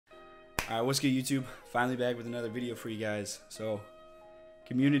Alright, what's good YouTube? Finally back with another video for you guys. So,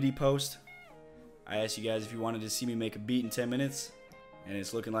 community post. I asked you guys if you wanted to see me make a beat in 10 minutes. And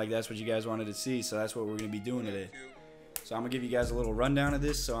it's looking like that's what you guys wanted to see, so that's what we're going to be doing today. So I'm going to give you guys a little rundown of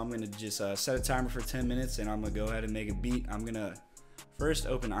this. So I'm going to just set a timer for 10 minutes and I'm going to go ahead and make a beat. I'm going to first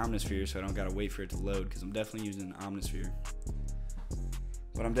open Omnisphere so I don't got to wait for it to load, because I'm definitely using Omnisphere.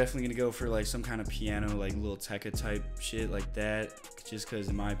 But I'm definitely going to go for like some kind of piano, like little Tekka type shit like that. Just because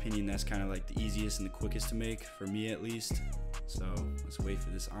in my opinion that's kind of like the easiest and the quickest to make, for me at least. So let's wait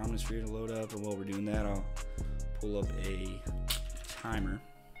for this Omnisphere to load up, and while we're doing that I'll pull up a timer.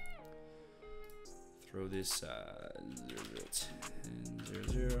 Throw this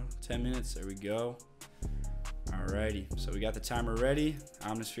 10 minutes, there we go. Alrighty, so we got the timer ready,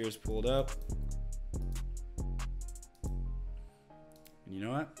 Omnisphere is pulled up. And you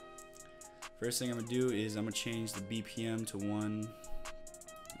know what? First thing I'm gonna do is I'm gonna change the BPM to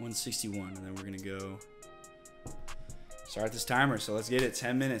 161, and then we're gonna go start this timer. So let's get it,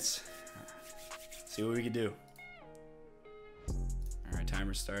 10 minutes. See what we can do. Alright,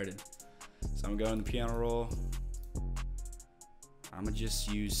 timer started. So I'm gonna go in the piano roll. I'm gonna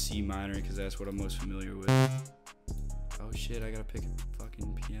just use C minor because that's what I'm most familiar with. Oh shit, I gotta pick a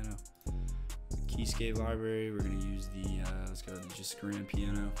fucking piano. Keyscape library, we're gonna use the, let's go to just grand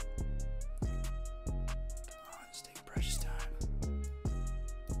piano. Come on, just take precious time.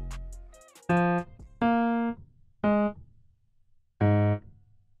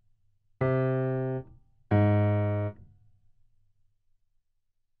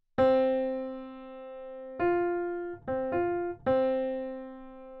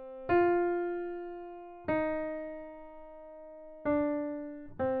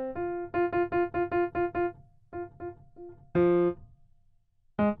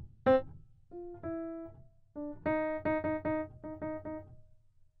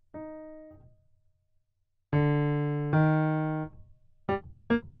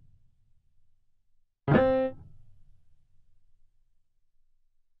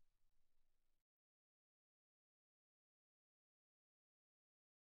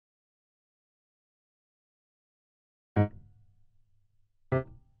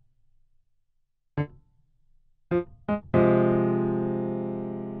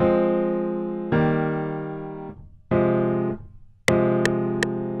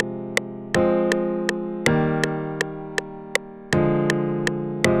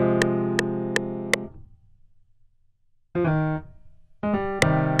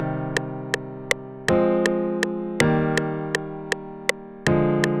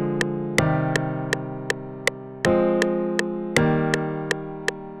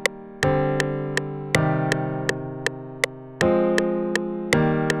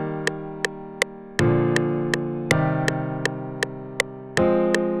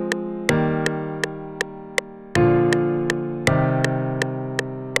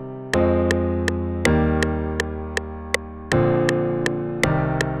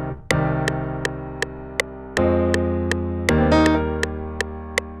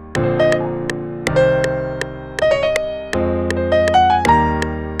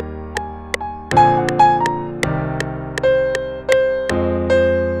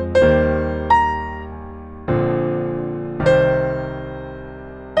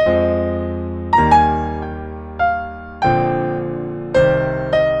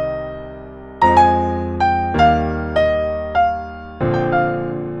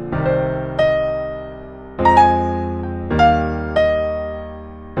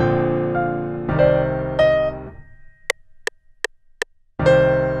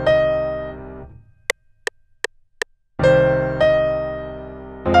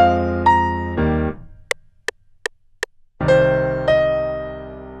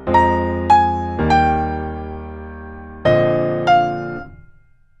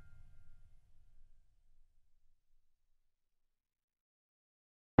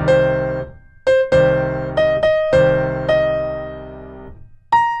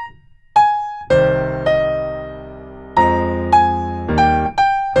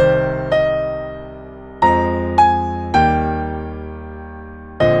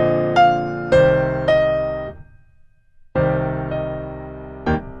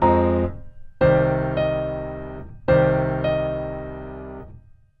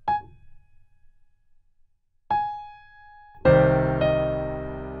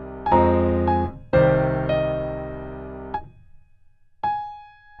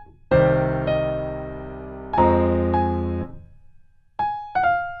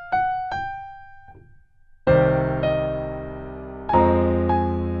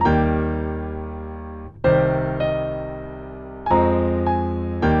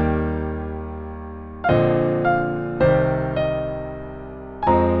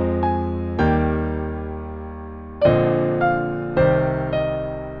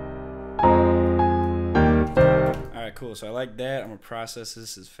 Cool, so I like that. I'm going to process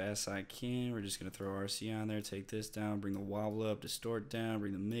this as fast as I can. We're just going to throw RC on there, take this down, bring the wobble up, distort down,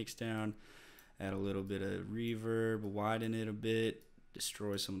 bring the mix down, add a little bit of reverb, widen it a bit,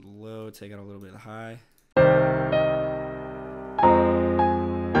 destroy some of the low, take out a little bit of the high.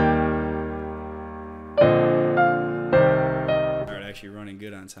 Alright, actually running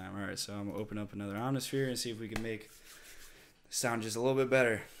good on time. Alright, so I'm going to open up another Omnisphere and see if we can make the sound just a little bit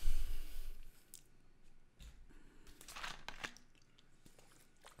better.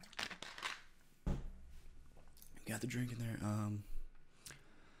 Got the drink in there.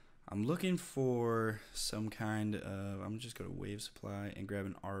 I'm looking for some kind of, I'm just going to wave supply and grab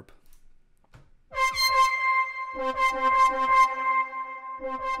an ARP.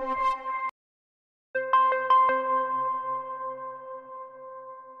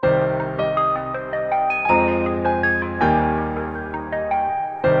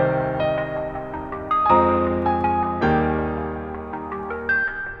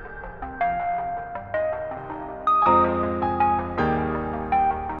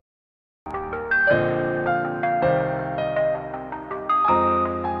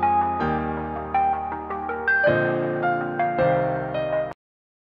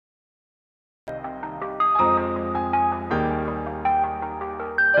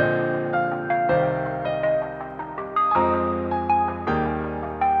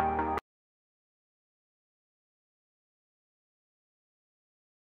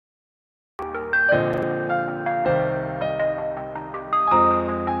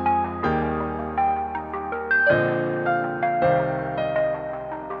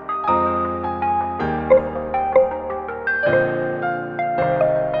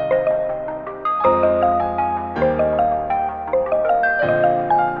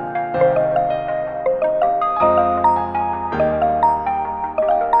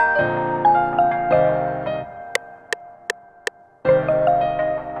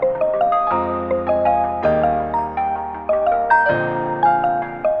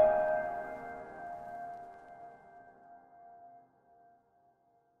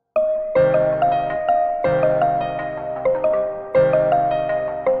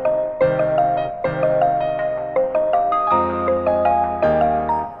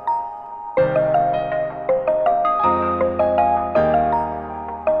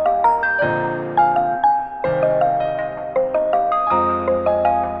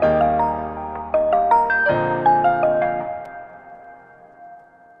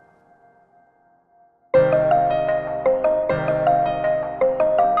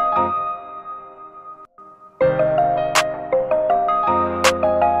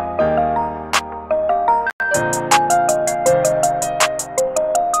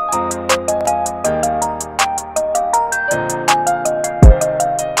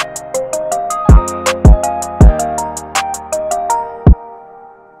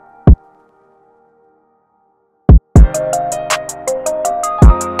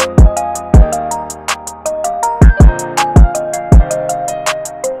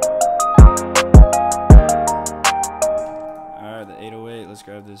 Let's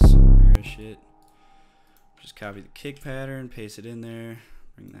grab this mirror shit. Just copy the kick pattern, paste it in there,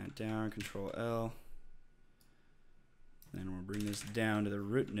 bring that down, Control L. Then we'll bring this down to the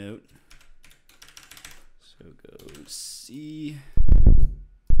root note. So go C.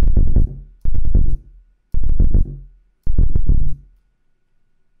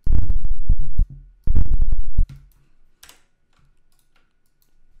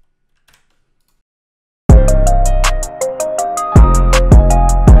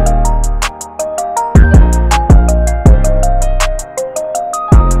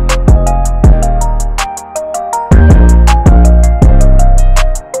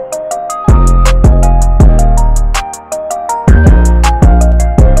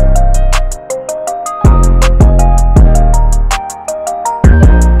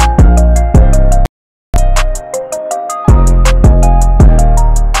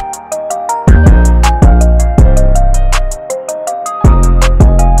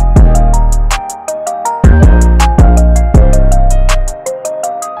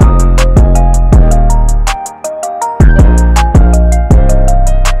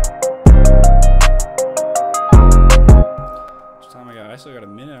 I still got a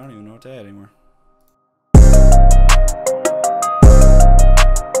minute. I don't even know what to add anymore.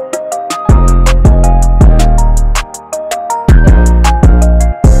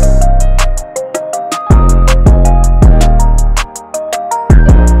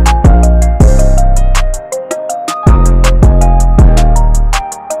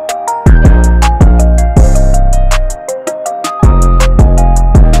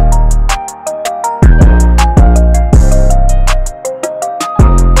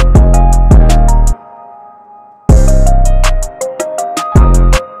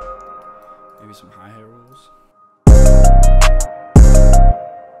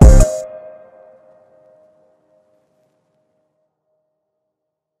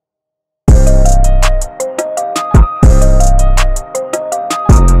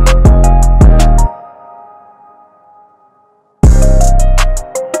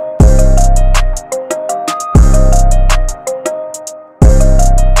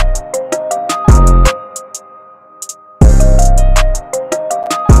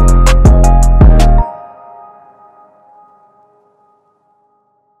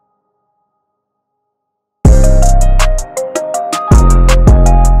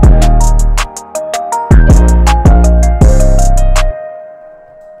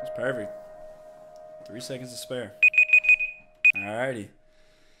 seconds to spare. Alrighty.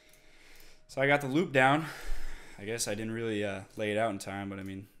 So I got the loop down. I guess I didn't really lay it out in time, but I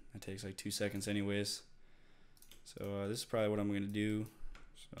mean, it takes like 2 seconds anyways. So this is probably what I'm going to do.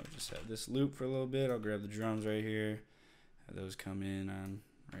 So I'll just have this loop for a little bit. I'll grab the drums right here. Have those come in on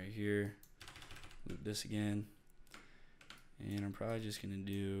right here. Loop this again. And I'm probably just going to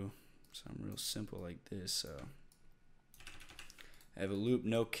do something real simple like this. So I have a loop,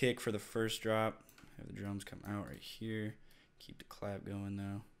 no kick for the first drop. Have the drums come out right here. Keep the clap going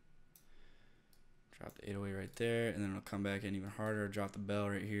though. Drop the 808 right there, and then it'll come back in even harder. Drop the bell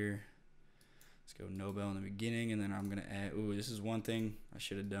right here. Let's go no bell in the beginning, and then I'm gonna add. Ooh, this is one thing I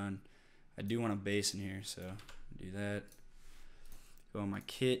should have done. I do want a bass in here, so do that. Go on my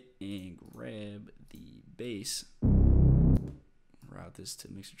kit and grab the bass. Route this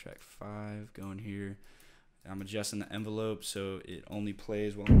to mixer track 5. Go in here. I'm adjusting the envelope so it only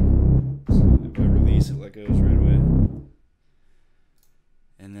plays when if I release it, let goes right away.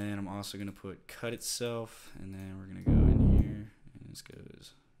 And then I'm also going to put cut itself, and then we're going to go in here, and this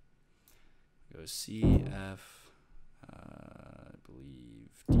goes C, F, I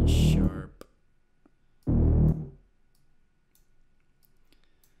believe D sharp, and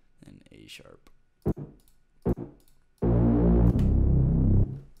A sharp.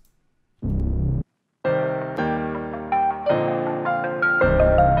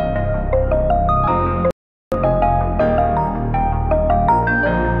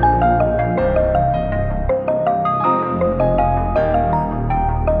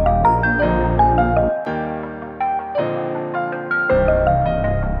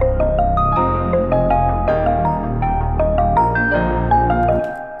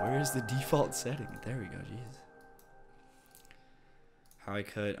 The default setting. There we go. Jeez. How I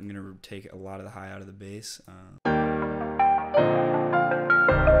cut. I'm gonna take a lot of the high out of the bass.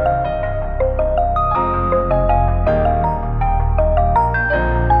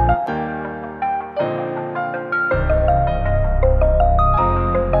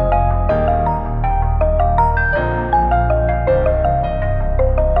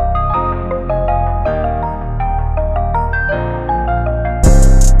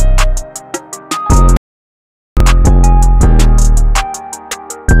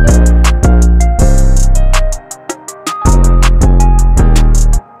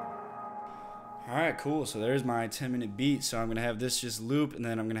 Alright, cool. So there's my 10-minute beat. So I'm going to have this just loop, and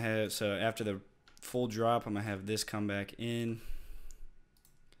then I'm going to have, so after the full drop, I'm going to have this come back in.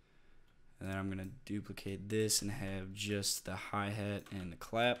 And then I'm going to duplicate this and have just the hi-hat and the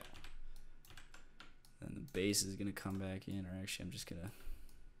clap. Then the bass is going to come back in, or actually I'm just going to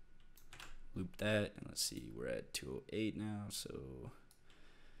loop that. And let's see, we're at 208 now, so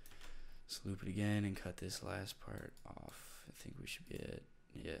let's loop it again and cut this last part off. I think we should be at,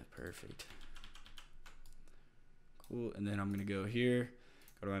 yeah, perfect. Cool, and then I'm gonna go here,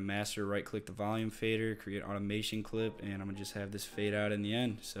 go to my master, right click the volume fader, create automation clip, and I'm gonna just have this fade out in the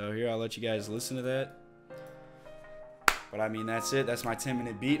end. So here, I'll let you guys listen to that. But I mean, that's it. That's my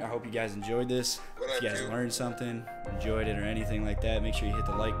 10-minute beat. I hope you guys enjoyed this. If you guys learned something, enjoyed it, or anything like that, make sure you hit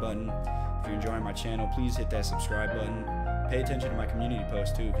the like button. If you're enjoying my channel, please hit that subscribe button. Pay attention to my community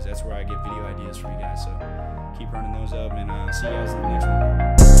posts too, because that's where I get video ideas for you guys. So keep running those up, and I'll see you guys in the next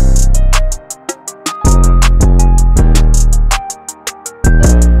one.